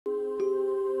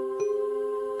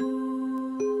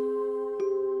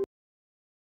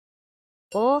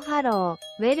Hello,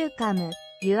 welcome.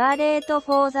 You are late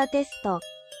for the test.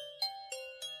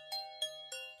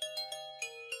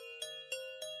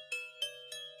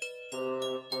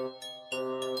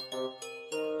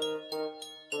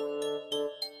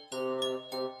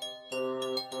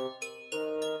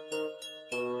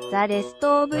 The rest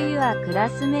of your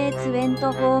classmates went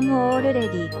home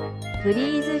already.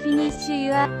 Please finish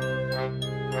your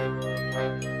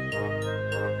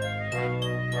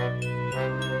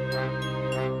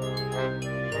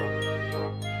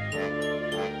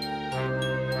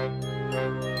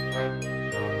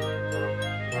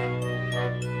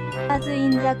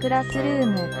in the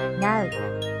classroom now.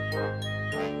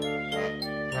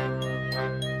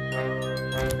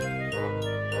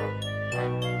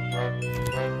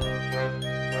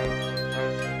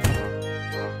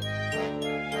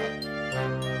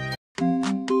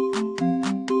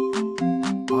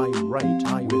 I write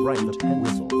the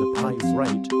pencil. I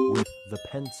write with the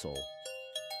pencil.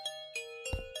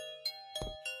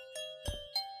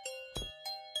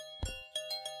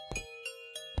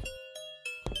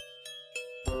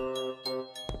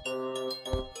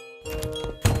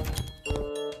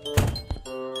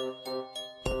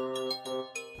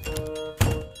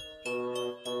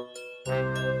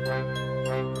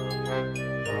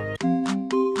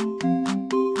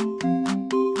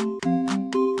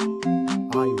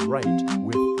 I write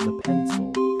with the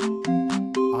pencil.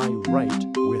 I write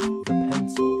with the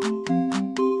pencil.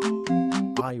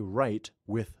 I write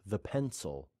with the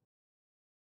pencil.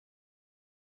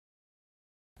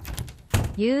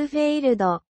 You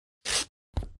failed.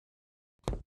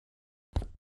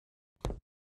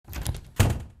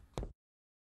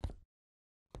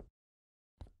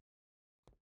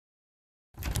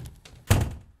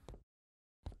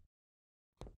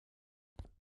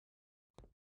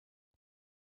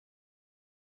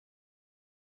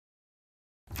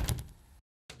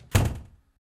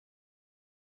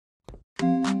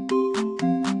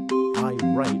 I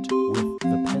write with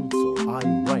the pencil. I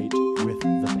write with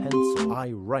the pencil.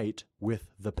 I write with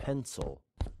the pencil.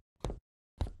 I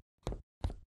write the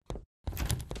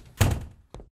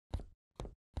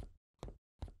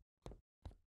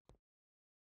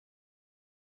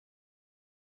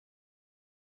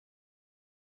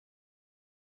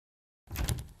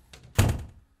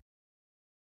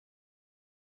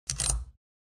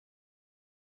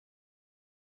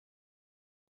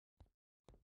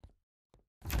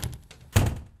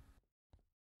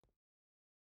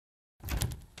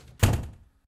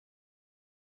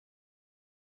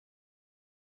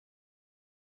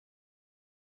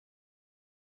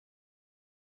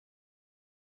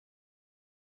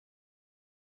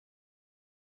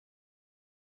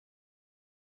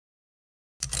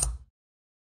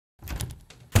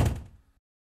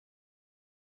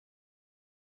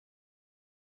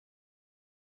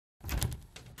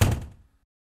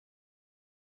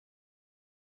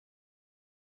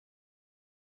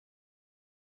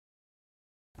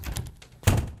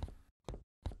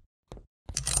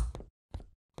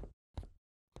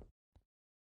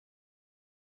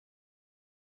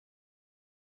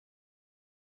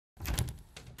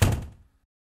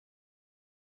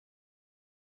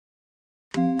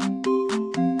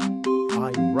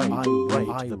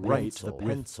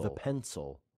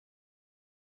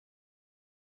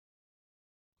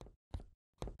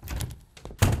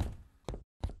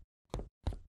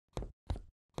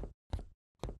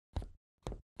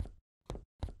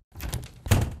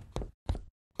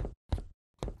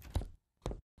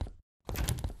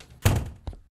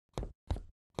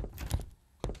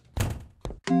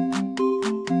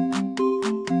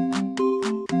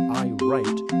I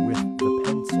write with the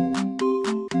pencil.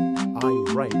 I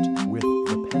write with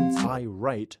the pencil. I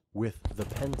write with the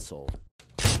pencil.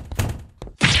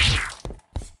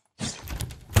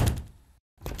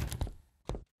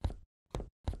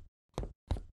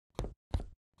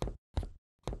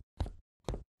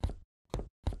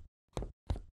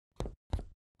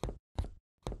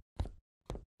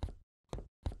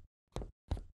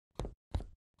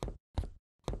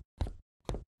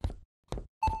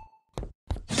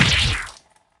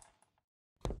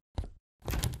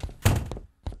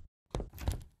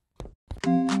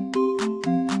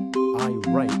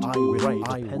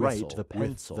 I write the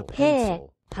pencil. Hey,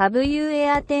 have you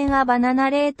eaten a banana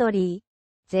lately?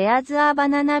 There's a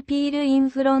banana peel in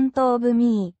front of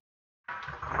me.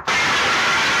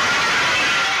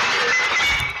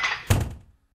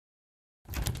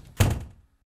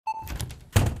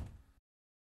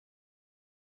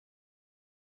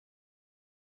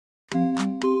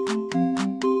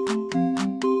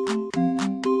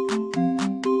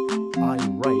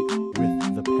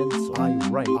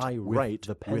 I write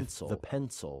the pencil. The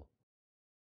pencil.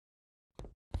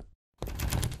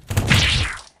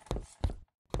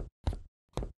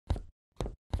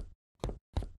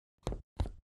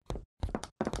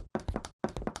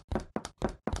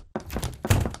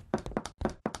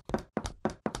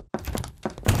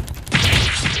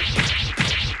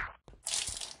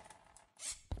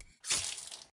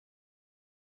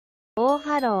 Oh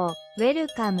hello,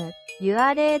 welcome. You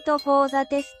are late for the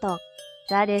test.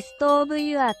 The rest of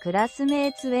your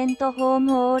classmates went home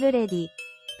already.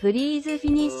 Please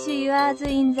finish yours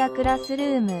in the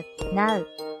classroom, now.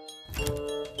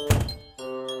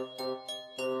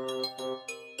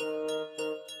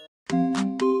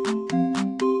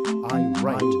 I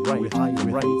write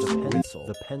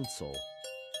the pencil.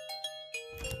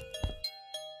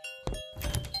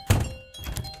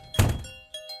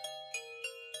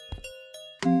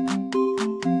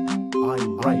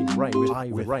 I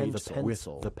write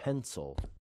the pencil.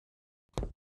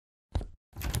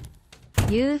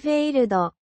 You failed.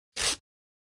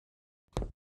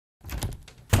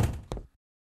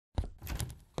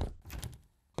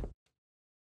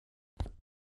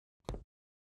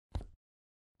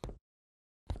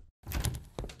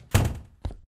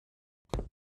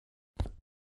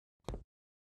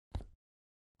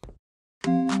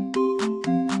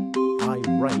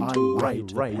 I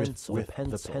write with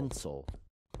the pencil.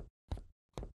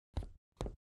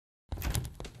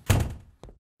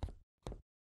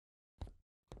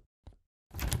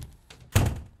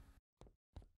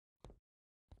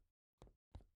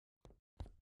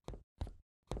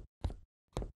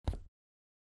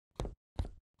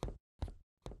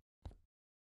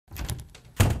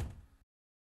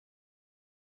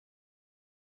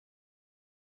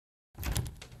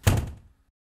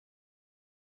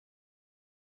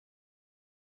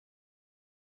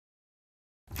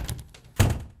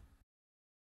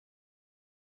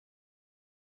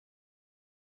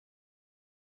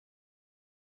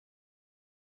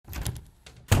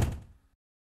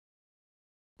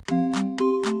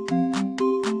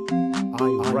 I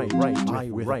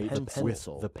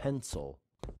write the pencil.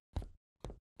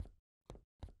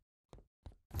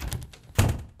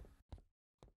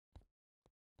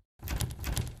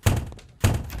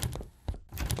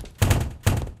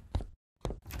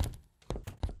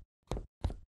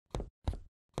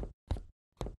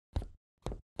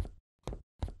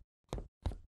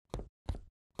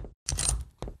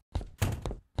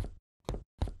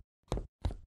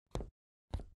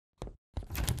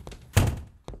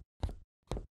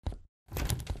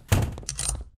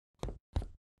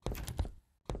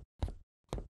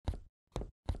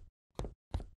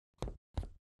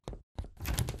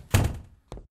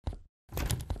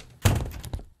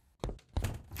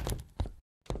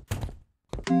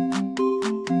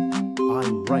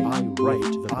 I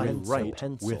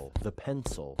write with the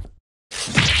pencil.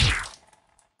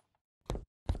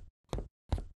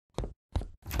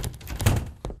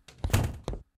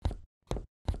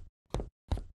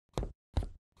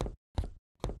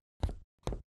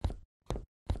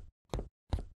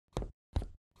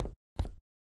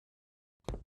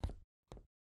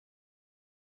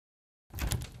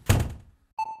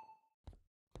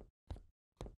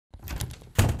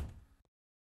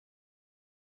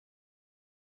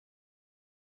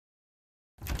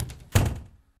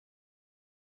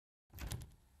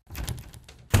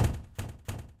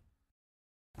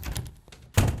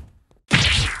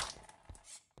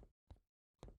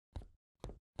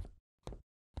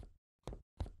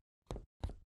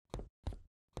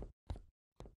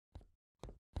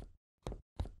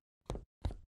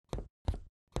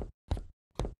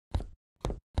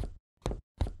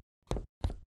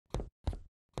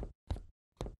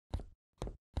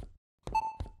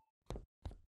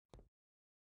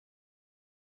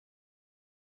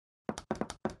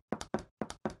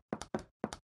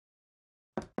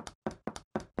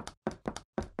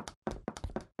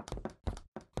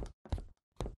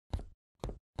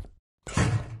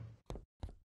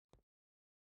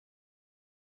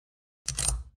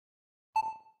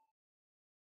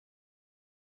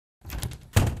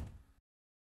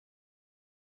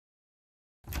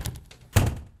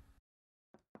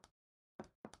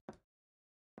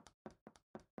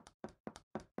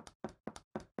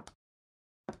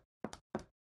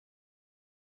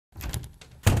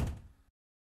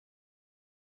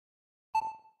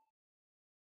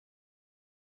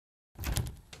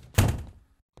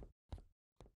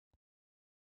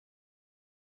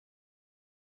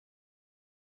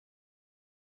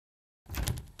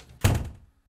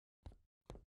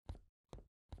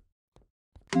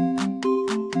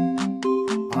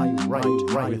 I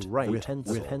write with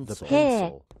the pencil.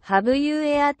 Hey, Have you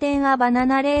eaten a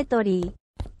banana lately?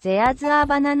 There's a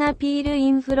banana peel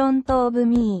in front of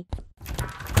me.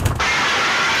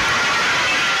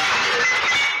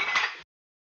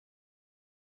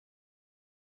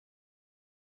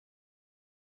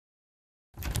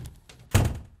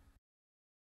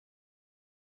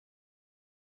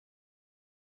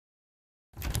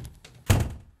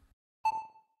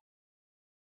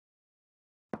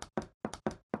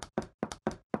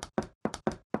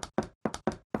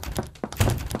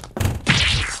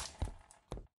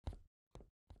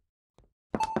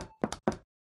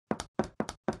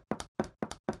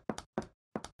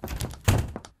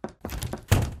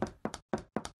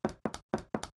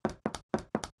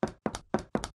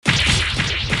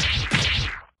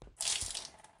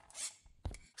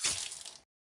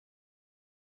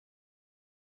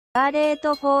 You are late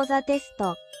for the test.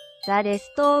 The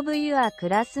rest of your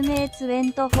classmates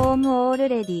went home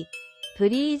already.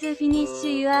 Please finish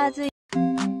yours I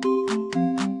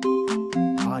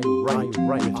write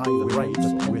the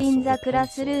pencil with in the the pencil.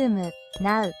 classroom,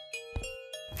 now.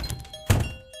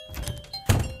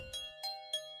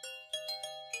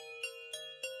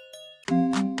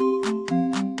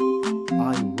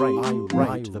 I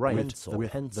write the pencil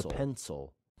with the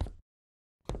pencil.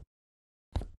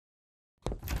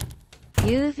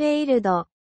 You failed.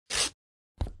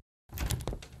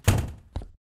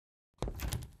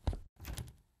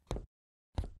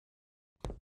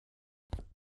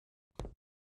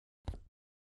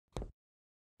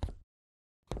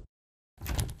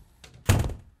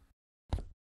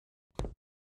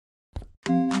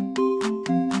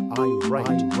 I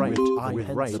write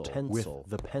the pencil with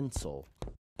the pencil.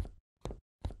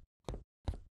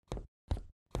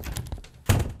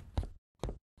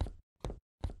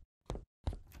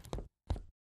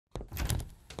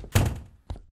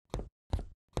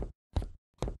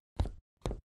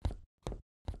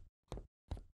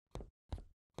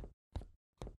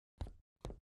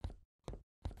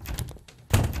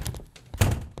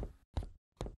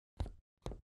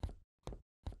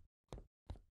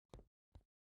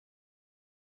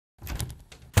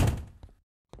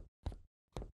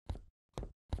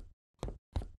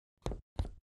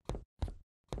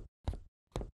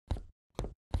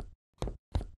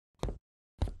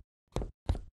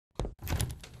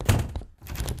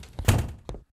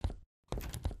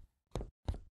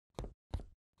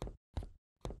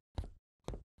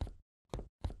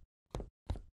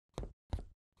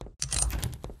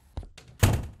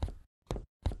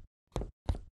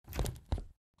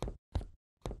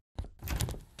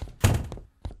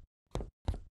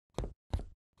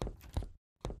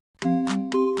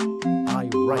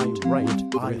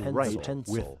 I write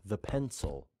with the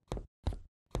pencil.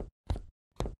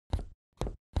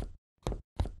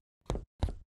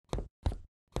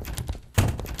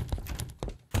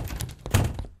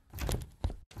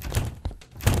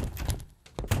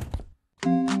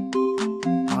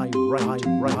 I write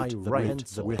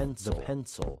with the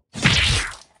pencil.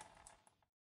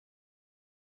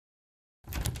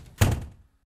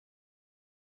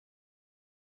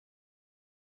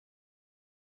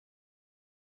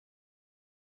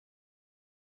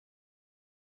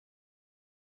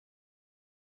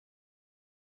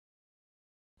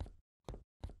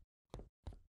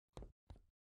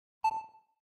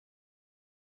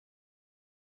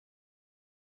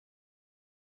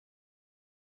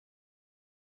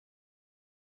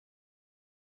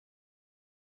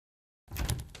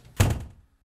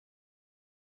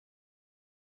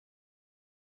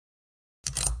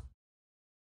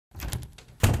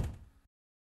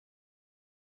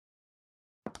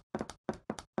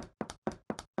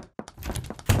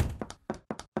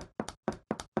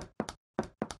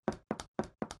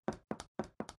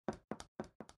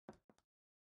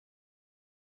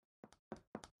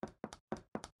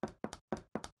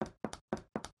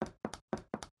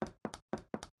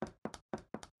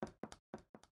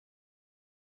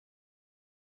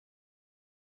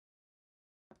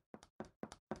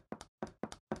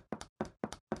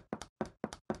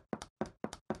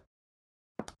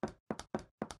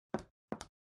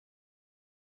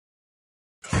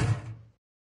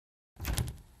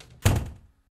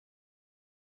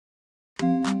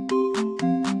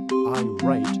 I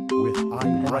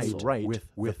write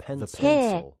with the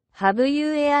Hey, pencil. have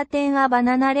you eaten a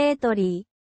banana lately?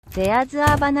 There's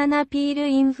a banana peel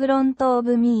in front of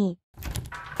me.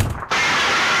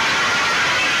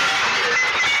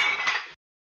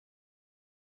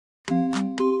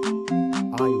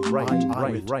 I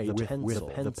write with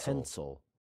the pencil.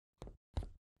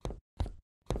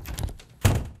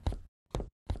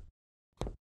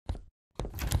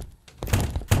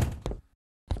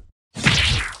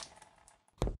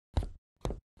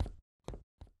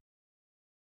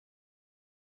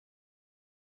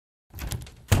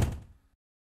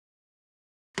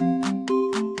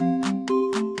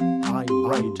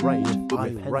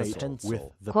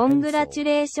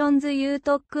 Congratulations you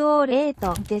took all 8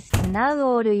 tests now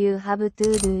all you have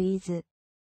to do is